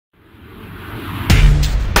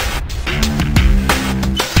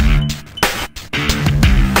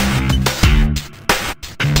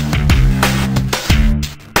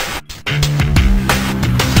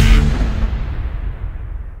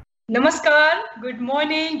good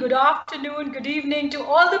morning, good afternoon, good evening to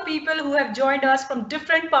all the people who have joined us from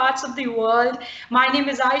different parts of the world. My name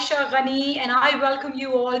is Aisha Ghani and I welcome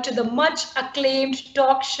you all to the much acclaimed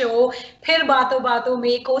talk show Phir Baaton Baaton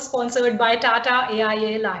Mein, co-sponsored by TATA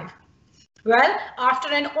AIA Life. Well,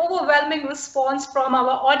 after an overwhelming response from our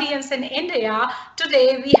audience in India,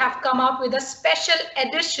 today we have come up with a special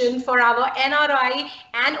edition for our NRI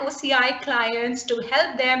and OCI clients to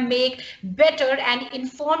help them make better and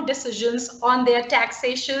informed decisions on their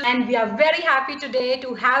taxation. And we are very happy today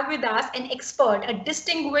to have with us an expert, a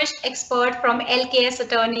distinguished expert from LKS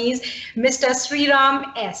Attorneys, Mr.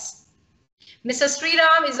 Sriram S. Mr.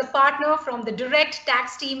 Sriram is a partner from the direct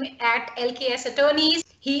tax team at LKS Attorneys.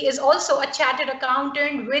 He is also a chartered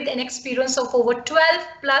accountant with an experience of over 12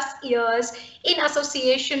 plus years in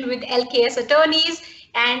association with LKS Attorneys,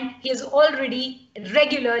 and he has already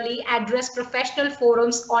regularly addressed professional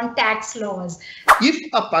forums on tax laws.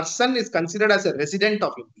 If a person is considered as a resident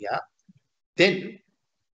of India, then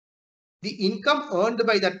the income earned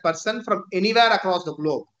by that person from anywhere across the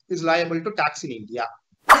globe is liable to tax in India.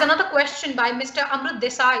 There's another question by Mr. Amrit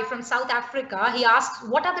Desai from South Africa. He asks,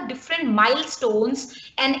 what are the different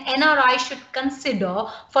milestones an NRI should consider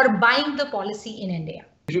for buying the policy in India?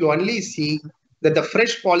 You should only see that the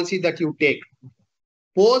fresh policy that you take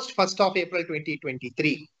post 1st of April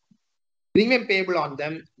 2023, premium payable on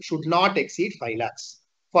them should not exceed 5 lakhs.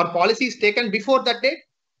 For policies taken before that date,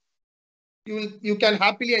 you can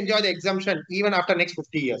happily enjoy the exemption even after next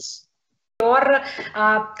 50 years. Your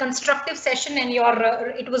constructive session and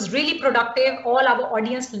it was really productive. All our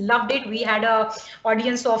audience loved it. We had a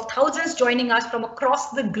audience of thousands joining us from across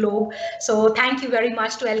the globe. So thank you very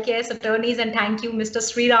much to LKS Attorneys, and thank you, Mr.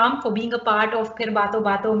 Sriram, for being a part of Phir Baaton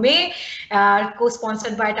Baaton Mein,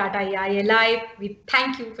 co-sponsored by TATA AIA Life. We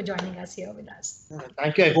thank you for joining us here with us.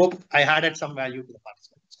 Thank you. I hope I added some value to the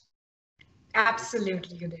participants.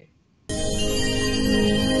 Absolutely, you did.